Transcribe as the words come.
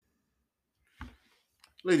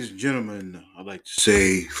Ladies and gentlemen, I'd like to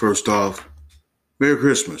say first off, Merry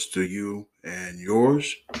Christmas to you and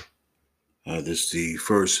yours. This is the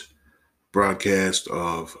first broadcast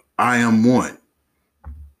of I Am One.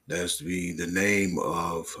 That's to be the name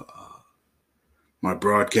of my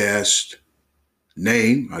broadcast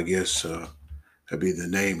name. I guess that'd be the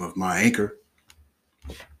name of my anchor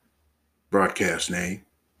broadcast name,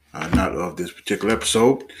 not of this particular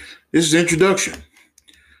episode. This is the introduction.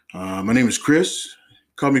 My name is Chris.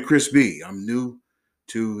 Call me Chris B. I'm new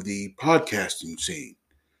to the podcasting scene.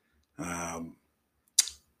 Um,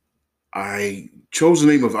 I chose the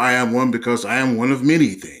name of I Am One because I am one of many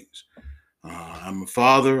things. I'm a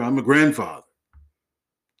father, I'm a grandfather,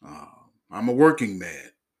 uh, I'm a working man,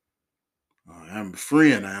 I'm a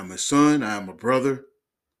friend, I am a son, I am a brother,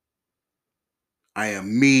 I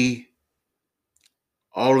am me,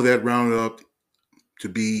 all of that rounded up to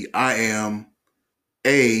be I am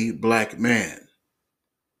a black man,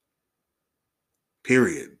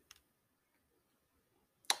 period.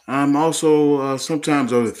 I'm also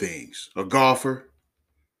sometimes other things, a golfer,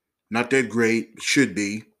 not that great, should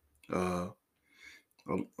be. Uh,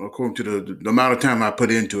 According to the amount of time I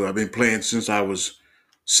put into it, I've been playing since I was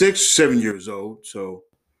 6, 7 years old. So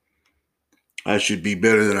I should be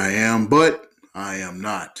better than I am, but I am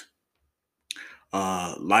not.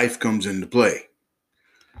 Life comes into play.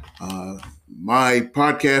 Uh, my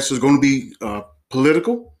podcast is going to be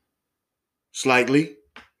political, slightly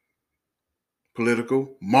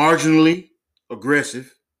political, marginally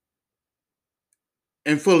aggressive,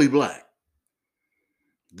 and fully black.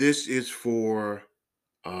 This is for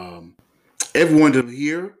um, everyone to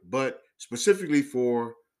hear, but specifically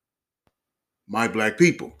for my black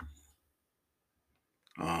people.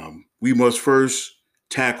 We must first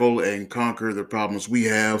tackle and conquer the problems we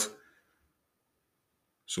have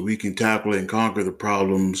so we can tackle and conquer the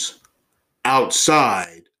problems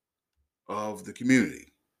outside of the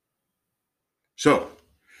community. So,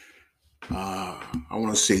 I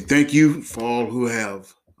want to say thank you for all who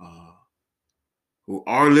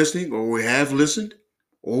are listening or who have listened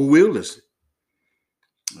or will listen.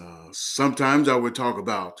 Sometimes I would talk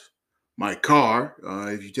about my car.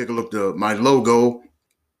 If you take a look at my logo,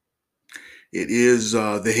 it is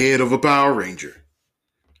the head of a Power Ranger.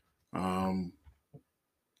 Um,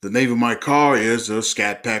 the name of my car is a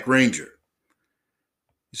Scat Pack Ranger.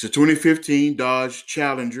 It's a 2015 Dodge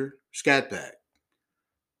Challenger Scat Pack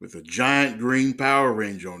with a giant green Power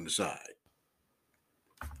Ranger on the side.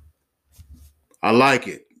 I like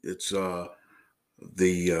it. It's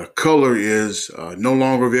the color is no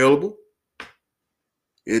longer available.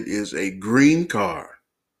 It is a green car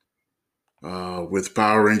with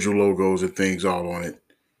Power Ranger logos and things all on it.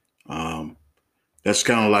 Um, that's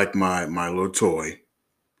kind of like my little toy,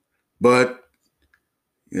 but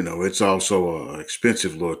it's also an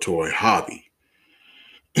expensive little toy hobby.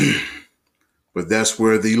 But that's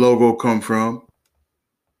where the logo come from.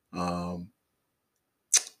 Um,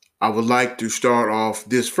 I would like to start off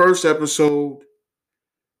this first episode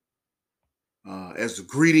as a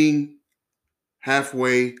greeting,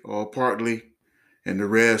 halfway or partly, and the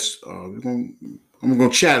rest. I'm going to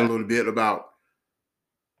chat a little bit about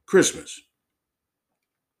Christmas.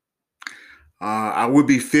 I would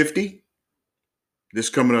be 50 this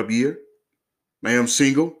coming up year. I am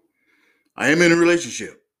single. I am in a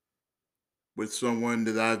relationship with someone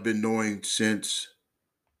that I've been knowing since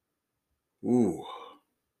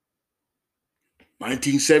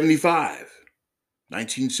 1975,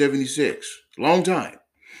 1976. Long time.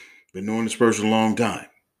 Been knowing this person a long time.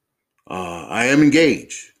 I am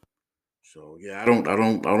engaged. So yeah, I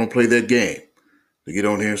don't play that game. To get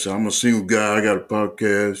on here and say I'm a single guy, I got a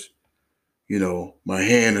podcast, my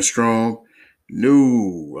hand is strong.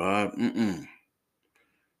 No,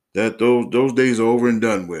 that those days are over and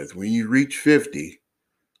done with. When you reach 50,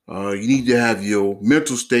 you need to have your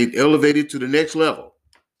mental state elevated to the next level.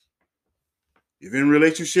 If you're in a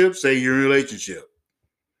relationship, say you're in a relationship.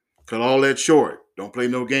 Cut all that short. Don't play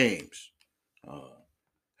no games. Uh,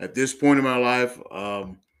 at this point in my life,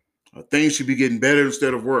 things should be getting better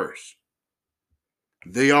instead of worse.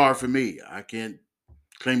 They are for me. I can't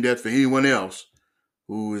claim that for anyone else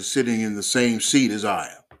who is sitting in the same seat as I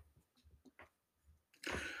am.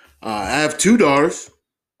 I have two daughters,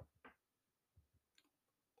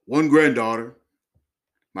 one granddaughter.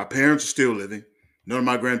 My parents are still living. None of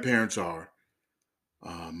my grandparents are.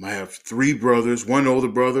 I have three brothers, one older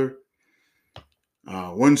brother,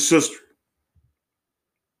 one sister.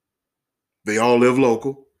 They all live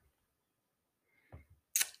local.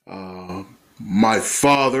 Uh, my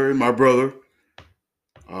father and my brother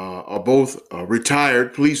are both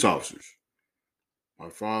retired police officers. My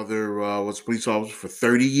father was a police officer for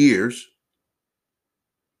 30 years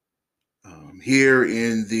here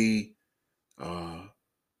in the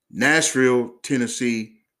Nashville,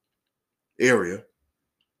 Tennessee area.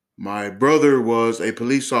 My brother was a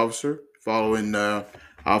police officer following our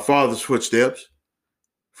father's footsteps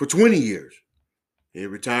for 20 years. He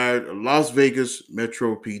retired at Las Vegas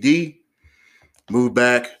Metro PD, moved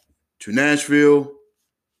back to Nashville,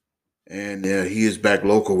 and he is back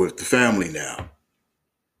local with the family now.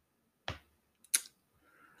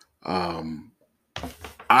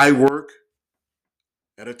 I work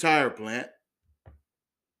at a tire plant.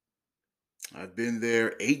 I've been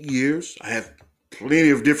there 8 years. I have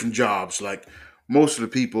plenty of different jobs, like most of the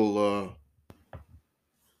people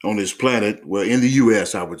on this planet, well, in the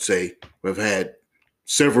U.S., I would say, have had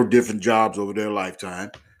several different jobs over their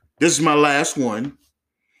lifetime. This is my last one.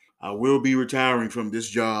 I will be retiring from this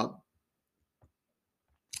job.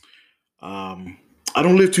 I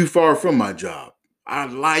don't live too far from my job. I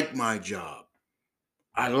like my job.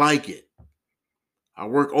 I like it. I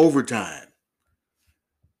work overtime.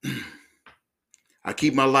 I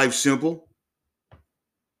keep my life simple.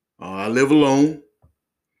 I live alone.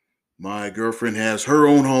 My girlfriend has her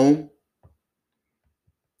own home.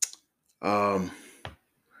 I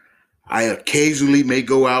occasionally may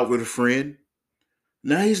go out with a friend.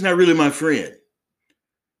 Now, he's not really my friend.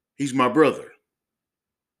 He's my brother.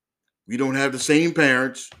 We don't have the same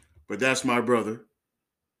parents, but that's my brother.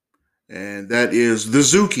 And that is the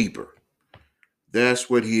zookeeper. That's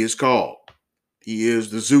what he is called. He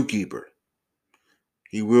is the zookeeper.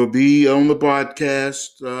 He will be on the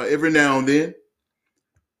podcast every now and then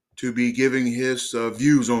to be giving his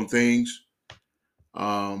views on things. We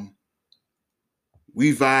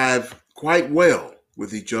vibe quite well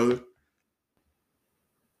with each other.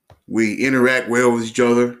 We interact well with each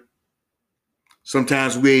other.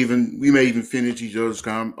 Sometimes we may even finish each other's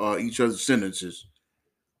sentences,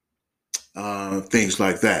 things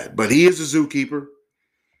like that. But he is a zookeeper.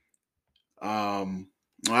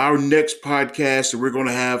 Our next podcast that we're going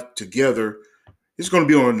to have together is going to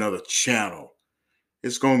be on another channel.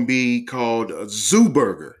 It's going to be called Zoo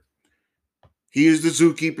Burger. He is the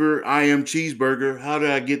zookeeper. I am Cheeseburger. How did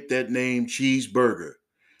I get that name, Cheeseburger?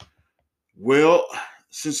 Well,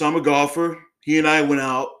 since I'm a golfer, he and I went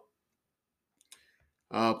out,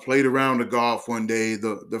 played around the golf one day.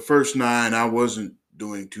 The first 9, I wasn't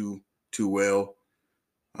doing too well.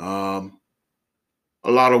 A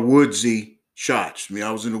lot of woodsy shots. I mean,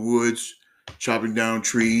 I was in the woods chopping down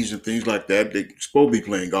trees and things like that. They're supposed to be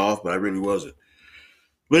playing golf, but I really wasn't.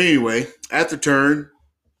 But anyway, at the turn,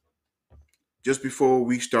 just before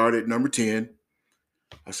we started number 10,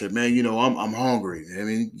 I said, man, I'm hungry. I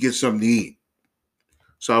mean, get something to eat.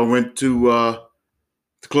 So I went to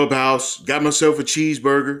the clubhouse, got myself a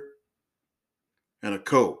cheeseburger and a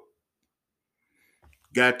Coke.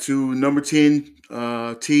 Got to number 10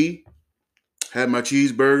 tee, had my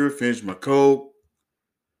cheeseburger, finished my Coke.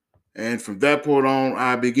 And from that point on,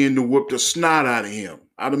 I began to whoop the snot out of him,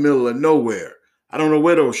 out of the middle of nowhere. I don't know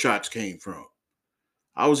where those shots came from.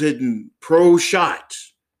 I was hitting pro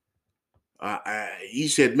shots. He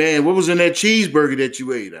said, man, what was in that cheeseburger that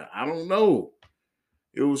you ate? I don't know.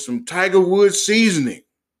 It was some Tiger Woods seasoning.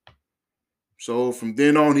 So from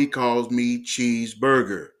then on, he calls me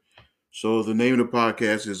Cheeseburger. So the name of the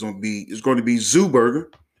podcast is going to be Zoo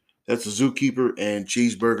Burger. That's the zookeeper and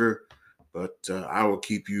Cheeseburger. But I will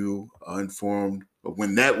keep you informed of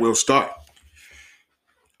when that will start.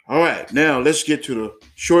 All right, now let's get to the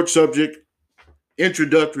short subject,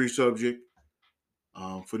 introductory subject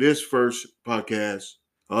for this first podcast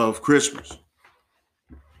of Christmas.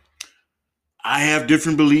 I have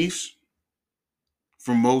different beliefs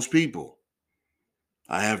from most people.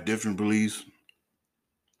 I have different beliefs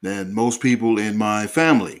than most people in my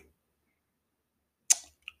family.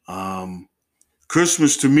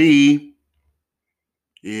 Christmas to me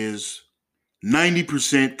is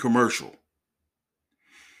 90% commercial.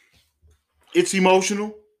 It's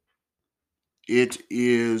emotional. It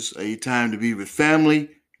is a time to be with family,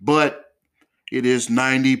 but it is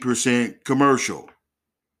 90% commercial.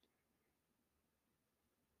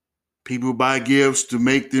 People buy gifts to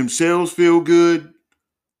make themselves feel good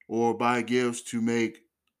or buy gifts to make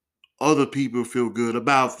other people feel good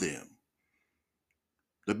about them.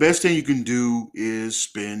 The best thing you can do is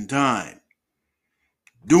spend time.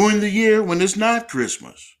 During the year when it's not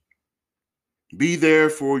Christmas, be there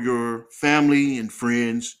for your family and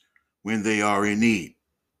friends when they are in need.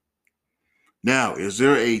 Now, is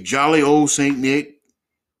there a jolly old St. Nick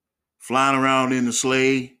flying around in the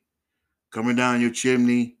sleigh, coming down your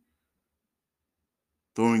chimney,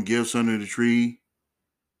 throwing gifts under the tree?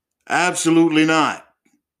 Absolutely not.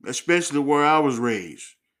 especially where I was raised.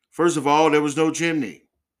 First of all, there was no chimney.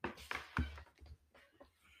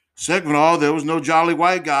 Second of all, there was no jolly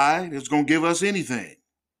white guy that's going to give us anything.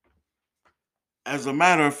 As a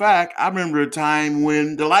matter of fact, I remember a time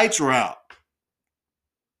when the lights were out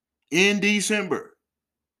in December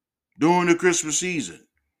during the Christmas season.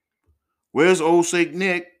 Where's old St.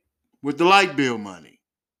 Nick with the light bill money?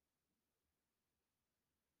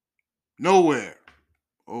 Nowhere.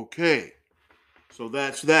 Okay, so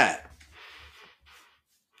that's that.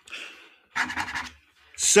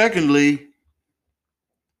 Secondly,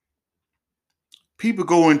 people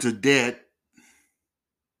go into debt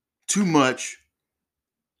too much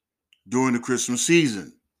during the Christmas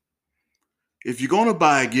season. If you're going to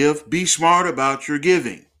buy a gift, be smart about your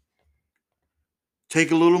giving.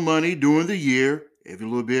 Take a little money during the year, every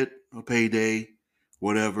little bit, a payday,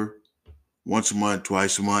 whatever, once a month,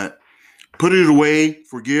 twice a month. Put it away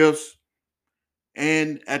for gifts.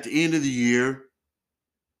 And at the end of the year,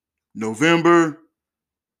 November,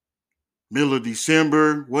 middle of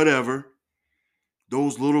December, whatever,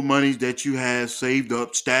 those little monies that you have saved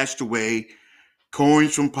up, stashed away,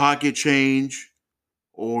 coins from pocket change,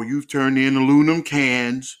 or you've turned in aluminum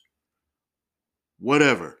cans,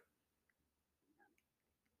 whatever.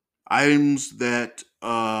 Items that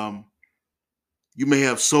you may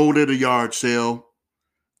have sold at a yard sale.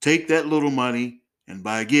 Take that little money and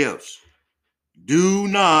buy gifts. Do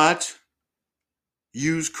not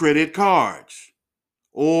use credit cards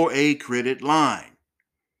or a credit line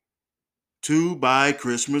to buy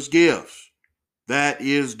Christmas gifts. That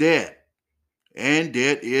is debt, and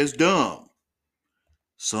debt is dumb.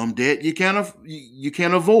 Some debt you can't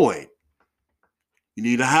avoid. You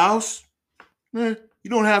need a house? You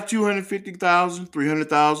don't have $250,000,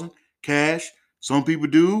 $300,000 cash. Some people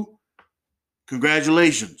do.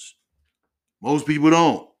 Congratulations. Most people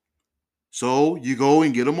don't. So you go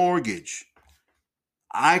and get a mortgage.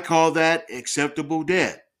 I call that acceptable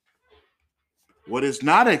debt. What is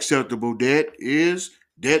not acceptable debt is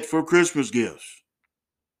debt for Christmas gifts.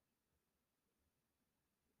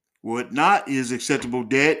 What not is acceptable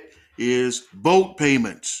debt is boat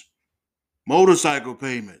payments, motorcycle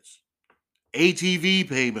payments, ATV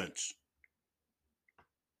payments,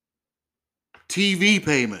 TV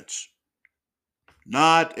payments.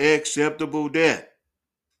 Not acceptable debt.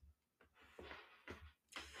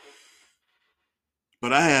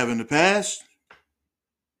 But I have in the past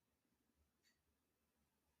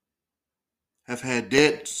have had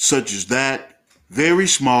debt such as that, very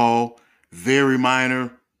small, very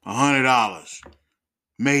minor, $100,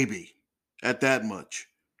 maybe, at that much.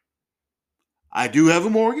 I do have a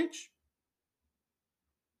mortgage.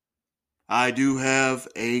 I do have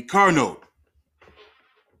a car note.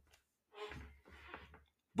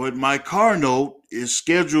 But my car note is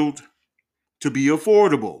scheduled to be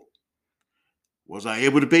affordable. Was I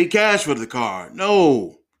able to pay cash for the car?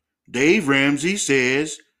 No. Dave Ramsey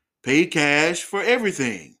says pay cash for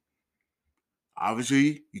everything.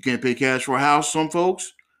 Obviously, you can't pay cash for a house, some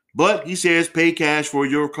folks, but he says pay cash for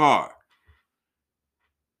your car.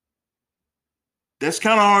 That's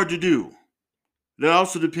kind of hard to do. That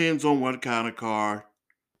also depends on what kind of car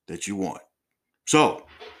that you want. So,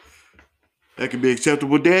 that can be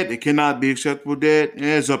acceptable debt. It cannot be acceptable debt.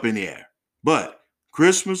 It's up in the air. But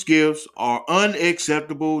Christmas gifts are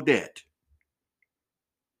unacceptable debt.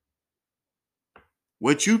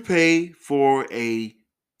 What you pay for a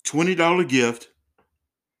 $20 gift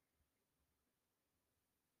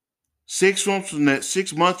 6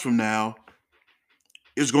 months from now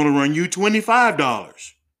is going to run you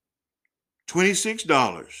 $25,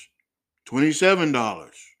 $26,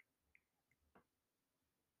 $27.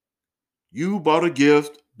 You bought a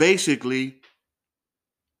gift basically,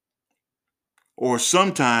 or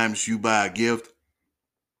sometimes you buy a gift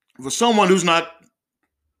for someone who's not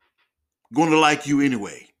going to like you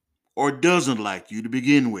anyway, or doesn't like you to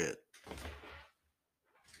begin with.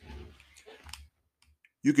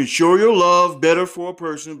 You can show your love better for a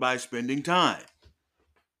person by spending time.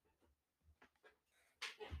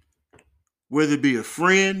 Whether it be a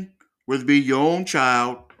friend, whether it be your own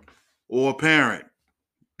child or a parent,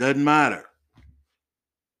 doesn't matter.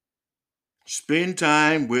 Spend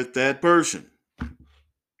time with that person.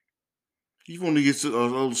 You want to get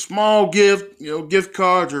a small gift, gift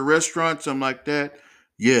cards or restaurant, something like that.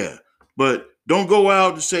 Yeah, but don't go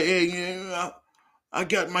out and say, "Hey, I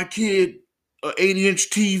got my kid an 80-inch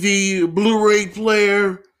TV, a Blu-ray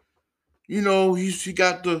player. He's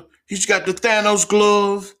got the Thanos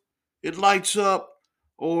glove. It lights up."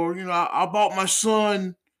 Or I bought my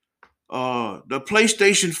son the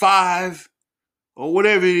PlayStation 5 or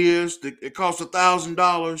whatever it is. It costs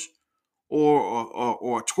 $1,000.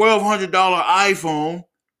 or a $1,200 iPhone,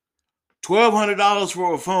 $1,200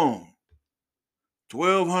 for a phone,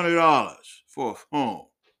 $1,200 for a phone.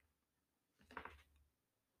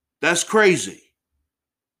 That's crazy.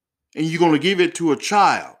 And you're going to give it to a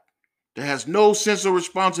child that has no sense of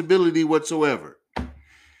responsibility whatsoever.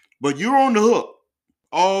 But you're on the hook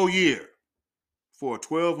all year for a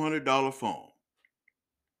 $1,200 phone.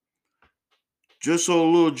 Just so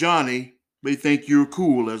little Johnny may think you're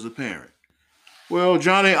cool as a parent. Well,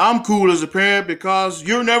 Johnny, I'm cool as a parent because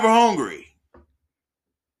you're never hungry.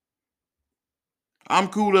 I'm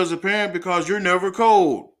cool as a parent because you're never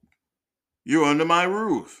cold. You're under my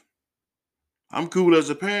roof. I'm cool as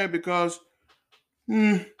a parent because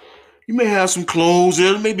you may have some clothes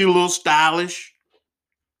there, maybe a little stylish.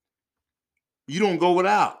 You don't go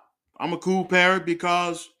without. I'm a cool parent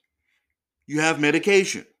because you have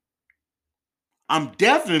medication. I'm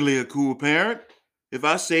definitely a cool parent if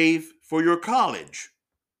I save for your college.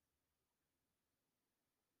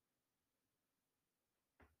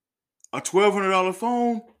 A $1,200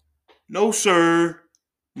 phone? No, sir.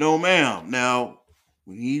 No, ma'am. Now,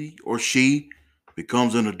 when he or she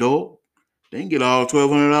becomes an adult, they can get all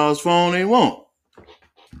 $1,200 phone they want.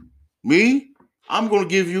 Me, I'm going to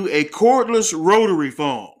give you a cordless rotary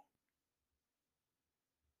phone.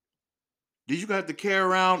 Did you have to carry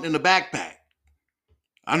around in the backpack?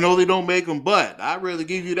 I know they don't make them, but I'd rather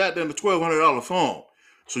give you that than a $1,200 phone.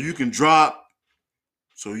 So you can drop,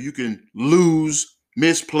 so you can lose,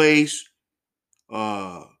 misplace,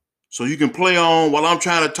 so you can play on while I'm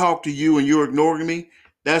trying to talk to you and you're ignoring me.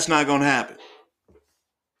 That's not going to happen.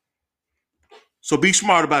 So be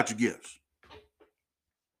smart about your gifts.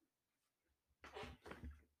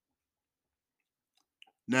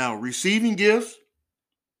 Now, receiving gifts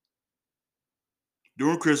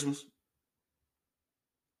during Christmas,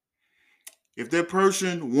 if that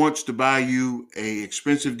person wants to buy you an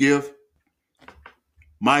expensive gift,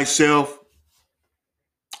 myself,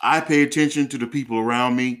 I pay attention to the people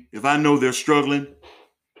around me. If I know they're struggling,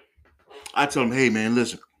 I tell them, hey, man,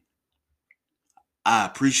 listen, I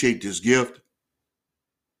appreciate this gift.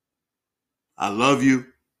 I love you.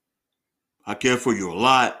 I care for you a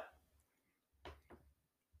lot.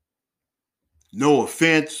 No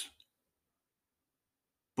offense.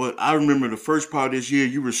 But I remember the first part of this year,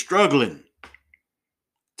 you were struggling.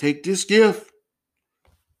 Take this gift.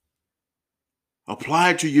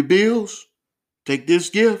 Apply it to your bills. Take this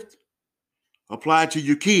gift. Apply it to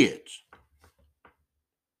your kids.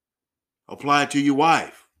 Apply it to your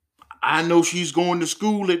wife. I know she's going to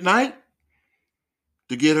school at night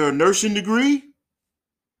to get her nursing degree.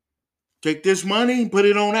 Take this money and put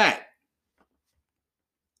it on that.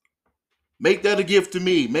 Make that a gift to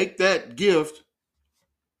me. Make that gift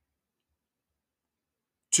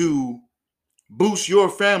to boost your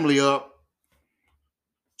family up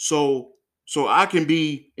so I can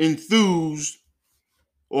be enthused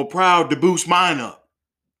or proud to boost mine up.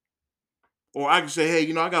 Or I can say, hey,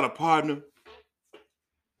 I got a partner.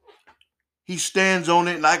 He stands on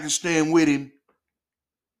it and I can stand with him.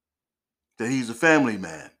 That he's a family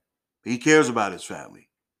man. He cares about his family.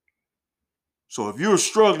 So if you're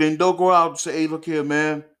struggling, don't go out and say, hey, look here,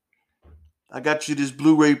 man. I got you this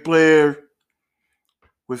Blu-ray player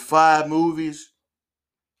with 5 movies.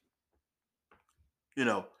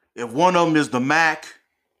 If one of them is the Mac,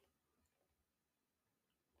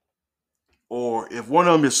 or if one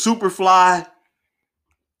of them is Superfly,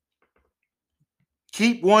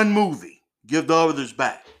 keep one movie, give the others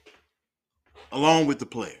back, along with the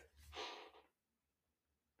player.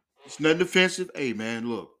 It's nothing offensive. Hey, man,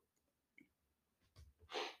 look.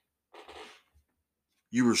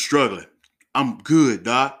 You were struggling. I'm good,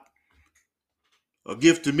 Doc. A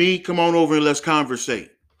gift to me, come on over and let's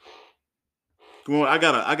conversate. Come on, I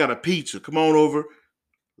got a pizza. Come on over.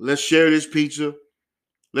 Let's share this pizza.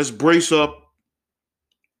 Let's brace up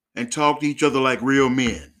and talk to each other like real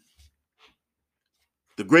men.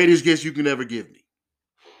 The greatest gift you can ever give me.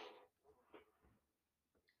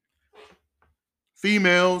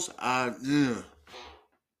 Females,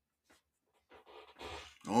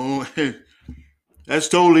 that's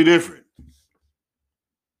totally different.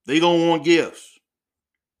 They gonna want gifts.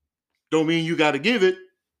 Don't mean you got to give it,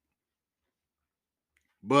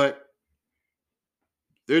 but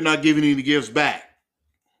they're not giving any gifts back.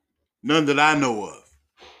 None that I know of.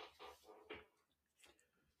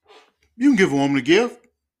 You can give a woman a gift.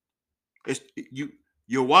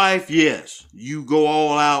 Your wife, yes. You go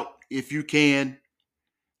all out if you can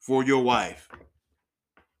for your wife.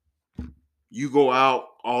 You go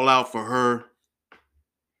all out for her.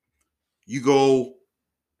 You go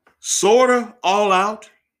sorta all out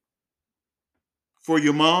for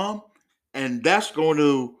your mom. And that's going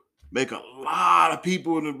to make a lot of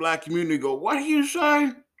people in the black community go, what are you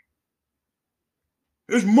saying?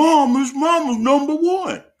 His mom's number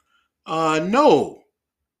one. No.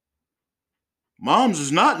 Mom's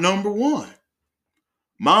is not number one.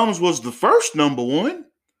 Mom's was the first number one,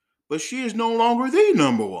 but she is no longer the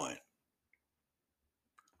number one.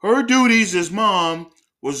 Her duties as mom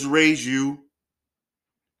was to raise you.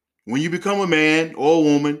 When you become a man or a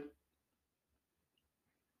woman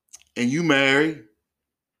and you marry,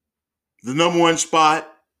 the number one spot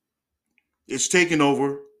is taken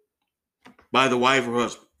over by the wife or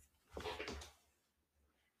husband.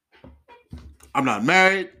 I'm not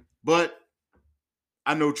married, but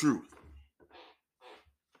I know truth.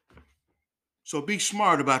 So be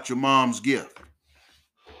smart about your mom's gift.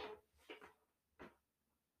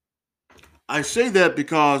 I say that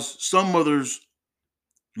because some mothers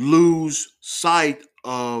lose sight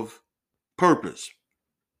of purpose.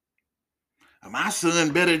 My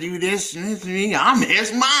son better do this and this and me. I'm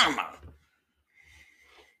his mama.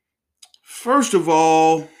 First of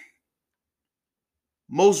all,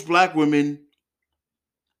 most black women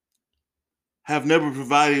have never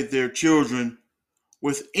provided their children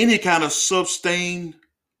with any kind of sustain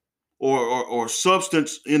or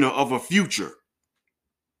substance of a future.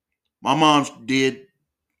 My mom did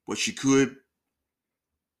what she could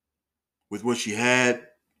with what she had,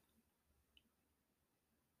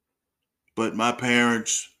 but my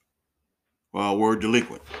parents were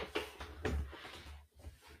delinquent.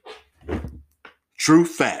 True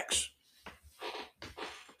facts.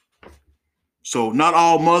 So not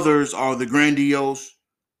all mothers are the grandiose,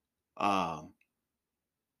 I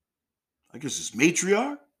guess it's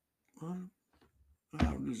matriarch.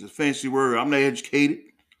 This is a fancy word. I'm not educated.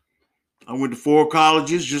 I went to 4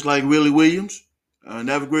 colleges, just like Willie Williams.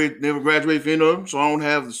 Never graduated from any of them, so I don't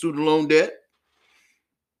have the student loan debt.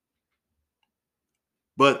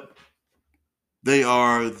 But they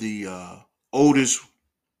are the oldest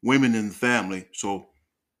women in the family, so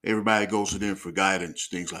everybody goes to them for guidance,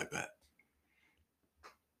 things like that.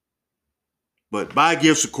 But buy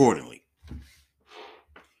gifts accordingly.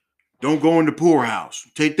 Don't go in the poorhouse.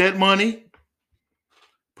 Take that money,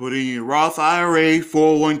 put it in your Roth IRA,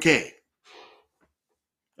 401k.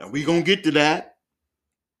 And we're going to get to that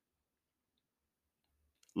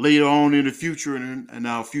later on in the future in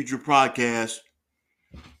our future podcast.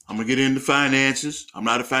 I'm going to get into finances. I'm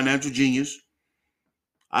not a financial genius.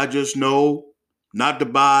 I just know not to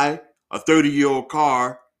buy a 30-year-old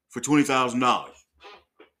car for $20,000.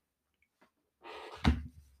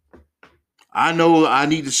 I know I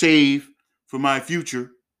need to save for my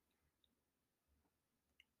future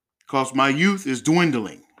because my youth is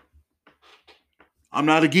dwindling. I'm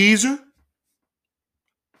not a geezer.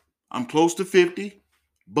 I'm close to 50,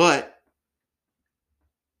 but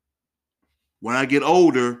when I get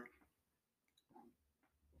older,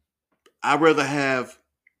 I'd rather have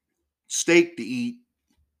steak to eat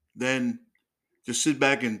than just sit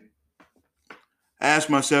back and ask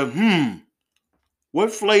myself,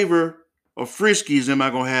 what flavor of Friskies am I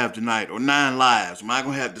going to have tonight, or 9 Lives? Am I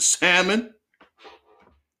going to have the salmon,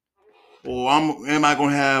 or am I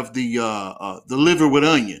going to have the liver with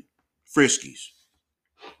onion Friskies?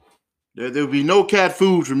 There'll be no cat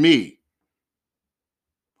food for me.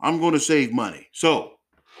 I'm going to save money. So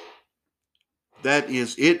that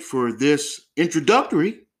is it for this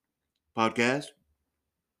introductory podcast.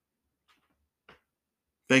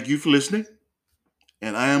 Thank you for listening,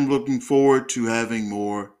 and I am looking forward to having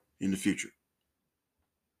more in the future.